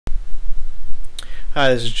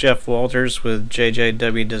Hi, this is Jeff Walters with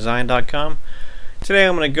JJWDesign.com. Today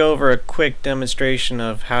I'm going to go over a quick demonstration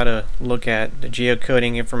of how to look at the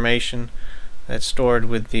geocoding information that's stored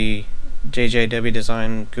with the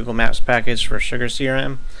JJWDesign Google Maps Package for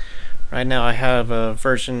SugarCRM. Right now I have a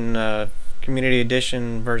version Community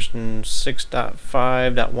Edition version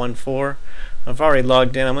 6.5.14. I've already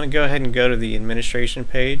logged in. I'm going to go ahead and go to the administration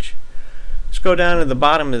page. Scroll down to the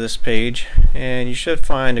bottom of this page and you should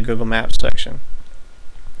find a Google Maps section.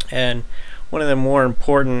 And one of the more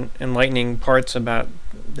important enlightening parts about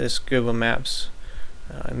this Google Maps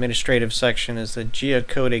administrative section is the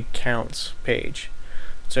Geocoding counts page.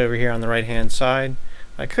 It's over here on the right hand side.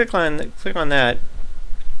 If I click on that,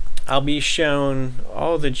 I'll be shown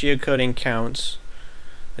all the geocoding counts,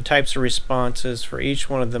 the types of responses for each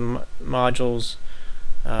one of the modules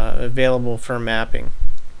available for mapping.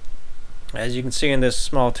 As you can see in this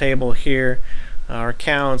small table here, our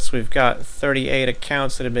accounts, we've got 38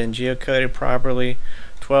 accounts that have been geocoded properly,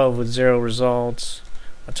 12 with 0 results,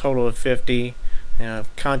 a total of 50.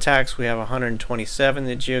 Contacts, we have 127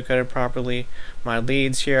 that geocoded properly. My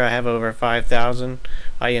leads here, I have over 5,000.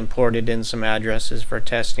 I imported in some addresses for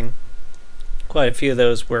testing. Quite a few of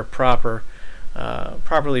those were properly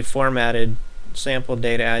formatted sample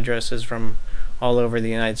data addresses from all over the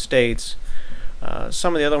United States.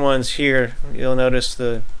 Some of the other ones here, you'll notice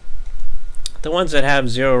the ones that have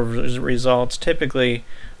 0 results, typically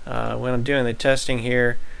when I'm doing the testing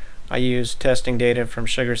here, I use testing data from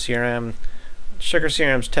SugarCRM.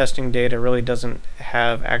 SugarCRM's testing data really doesn't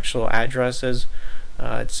have actual addresses.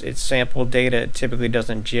 It's sample data. It typically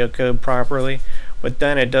doesn't geocode properly, but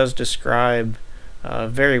then it does describe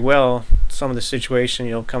very well some of the situation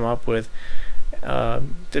you'll come up with.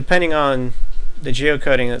 Depending on the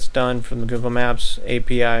geocoding that's done from the Google Maps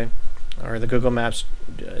API or the Google Maps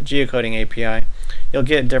geocoding API, you'll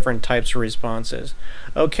get different types of responses.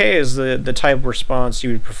 OK is the type of response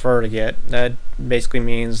you would prefer to get. That basically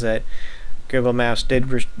means that Google Maps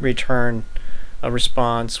did return a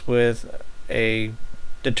response with a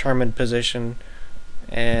determined position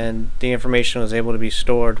and the information was able to be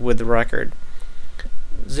stored with the record.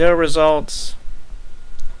 0 results,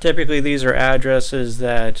 typically these are addresses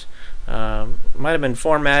that might have been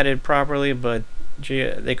formatted properly, but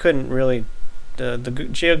they couldn't really, the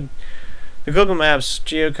Google Maps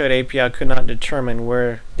geocode API could not determine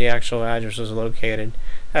where the actual address was located.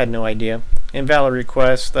 I had no idea. Invalid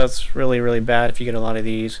requests, that's really bad if you get a lot of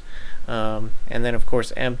these. And then of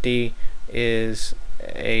course empty is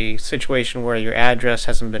a situation where your address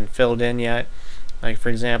hasn't been filled in yet. Like for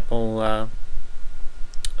example,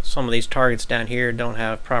 some of these targets down here don't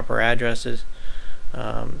have proper addresses.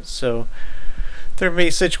 So there may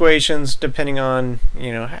be situations depending on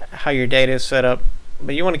how your data is set up,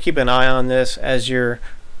 but you want to keep an eye on this as you're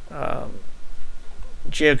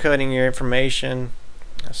geocoding your information.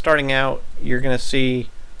 Starting out, you're going to see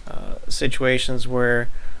situations where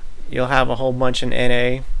you'll have a whole bunch in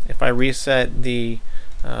NA. If I reset the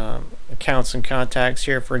accounts and contacts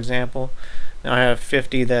here, for example, now I have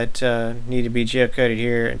 50 that need to be geocoded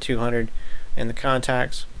here and 200 in the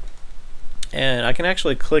contacts. And I can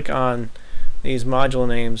actually click on these module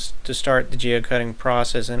names to start the geocoding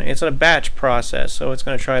process, and it's a batch process, so it's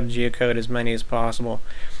going to try to geocode as many as possible.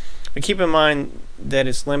 But keep in mind that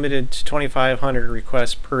it's limited to 2,500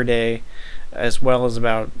 requests per day, as well as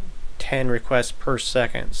about 10 requests per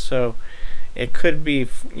second. So it could be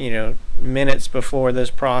minutes before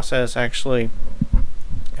this process actually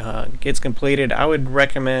gets completed. I would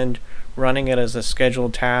recommend running it as a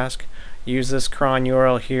scheduled task. Use this cron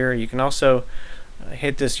URL here. You can also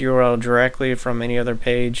hit this URL directly from any other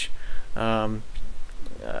page.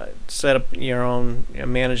 Set up your own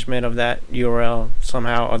management of that URL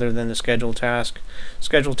somehow other than the scheduled task.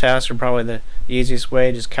 Scheduled tasks are probably the easiest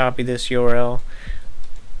way. Just copy this URL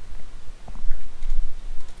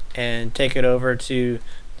and take it over to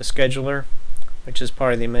the scheduler, which is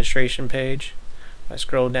part of the administration page. I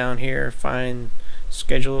scroll down here, find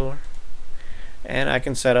scheduler, and I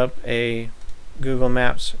can set up a Google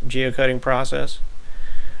Maps geocoding process.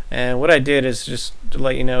 And what I did is, just to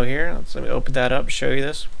let you know here, let me open that up, show you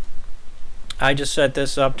this. I just set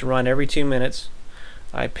this up to run every 2 minutes.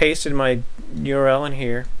 I pasted my URL in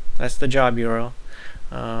here. That's the job URL.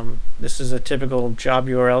 This is a typical job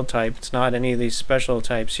URL type. It's not any of these special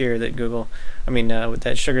types here that that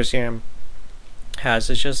SugarCRM has.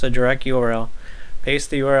 It's just a direct URL. Paste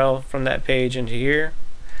the URL from that page into here,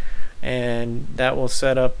 and that will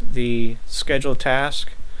set up the scheduled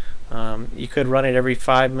task. You could run it every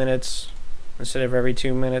 5 minutes instead of every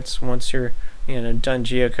 2 minutes once you're done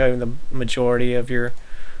geocoding the majority of your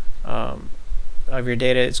of your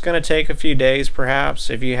data. It's going to take a few days, perhaps,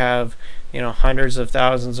 if you have hundreds of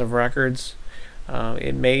thousands of records.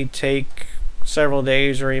 It may take several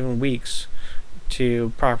days or even weeks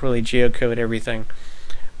to properly geocode everything.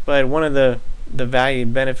 But one of the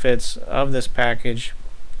valued benefits of this package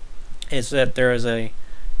is that there is a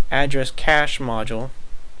address cache module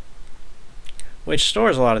which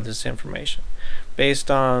stores a lot of this information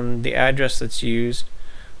based on the address that's used,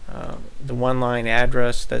 the one-line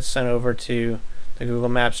address that's sent over to the Google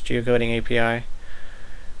Maps Geocoding API.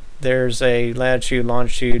 There's a latitude,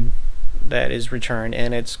 longitude that is returned,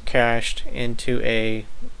 and it's cached into a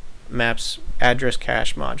Maps address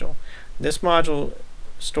cache module. This module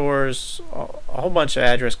stores a whole bunch of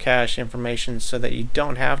address cache information so that you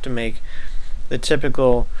don't have to make the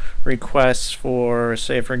typical requests for,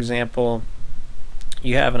 say for example,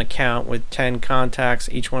 you have an account with 10 contacts.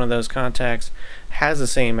 Each one of those contacts has the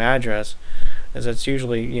same address, as it's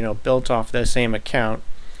usually built off the same account.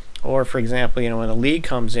 Or for example, when a lead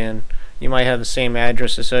comes in, you might have the same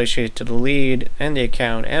address associated to the lead and the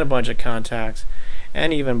account and a bunch of contacts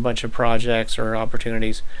and even a bunch of projects or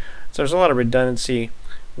opportunities. So there's a lot of redundancy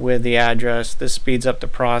with the address. This speeds up the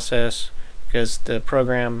process because the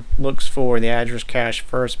program looks for the address cache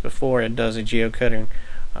first before it does a geocoding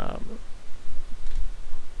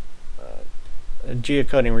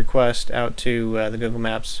request out to the Google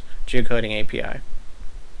Maps Geocoding API.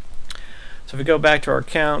 So if we go back to our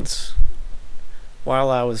accounts, while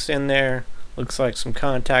I was in there, looks like some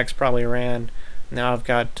contacts probably ran. Now I've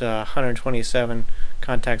got 127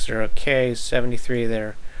 contacts that are okay, 73 that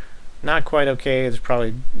are not quite okay. There's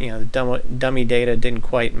probably the dummy data didn't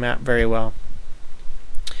quite map very well.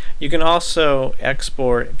 You can also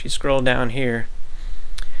export, if you scroll down here,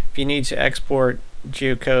 if you need to export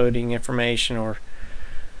geocoding information or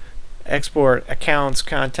export accounts,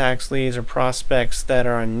 contacts, leads, or prospects that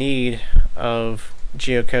are in need of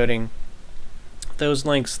geocoding, those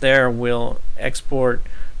links there will export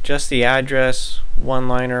just the address,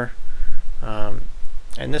 one-liner,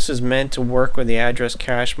 and this is meant to work with the address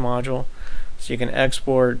cache module, so you can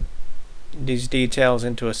export these details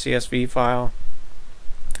into a CSV file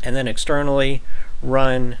and then externally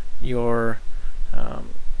run your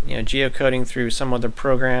geocoding through some other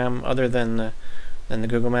program other than the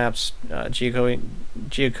Google Maps geocoding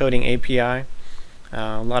API.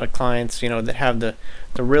 A lot of clients that have the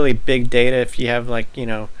really big data, if you have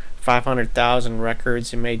 500,000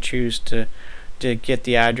 records, you may choose to get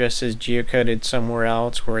the addresses geocoded somewhere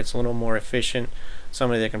else where it's a little more efficient,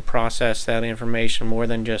 somebody that can process that information more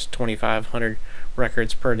than just 2,500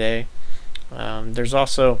 records per day. There's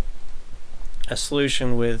also a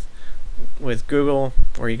solution with Google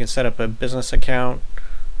where you can set up a business account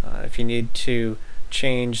if you need to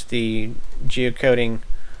change the geocoding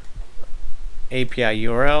API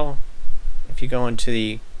URL. If you go into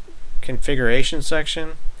the configuration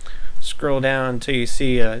section, scroll down until you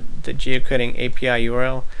see the geocoding API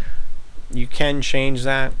URL, you can change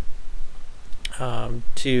that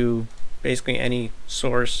to basically any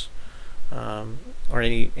source or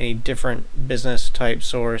any different business type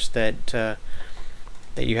source that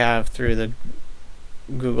you have through the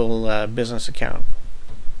Google business account.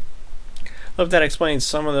 Hope that explains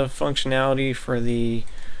some of the functionality for the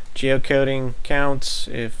geocoding counts.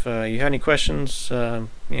 If you have any questions,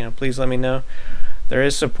 please let me know. There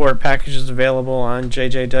is support packages available on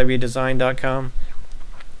JJWDesign.com.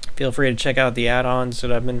 Feel free to check out the add-ons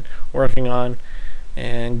that I've been working on,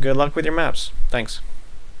 and good luck with your maps. Thanks.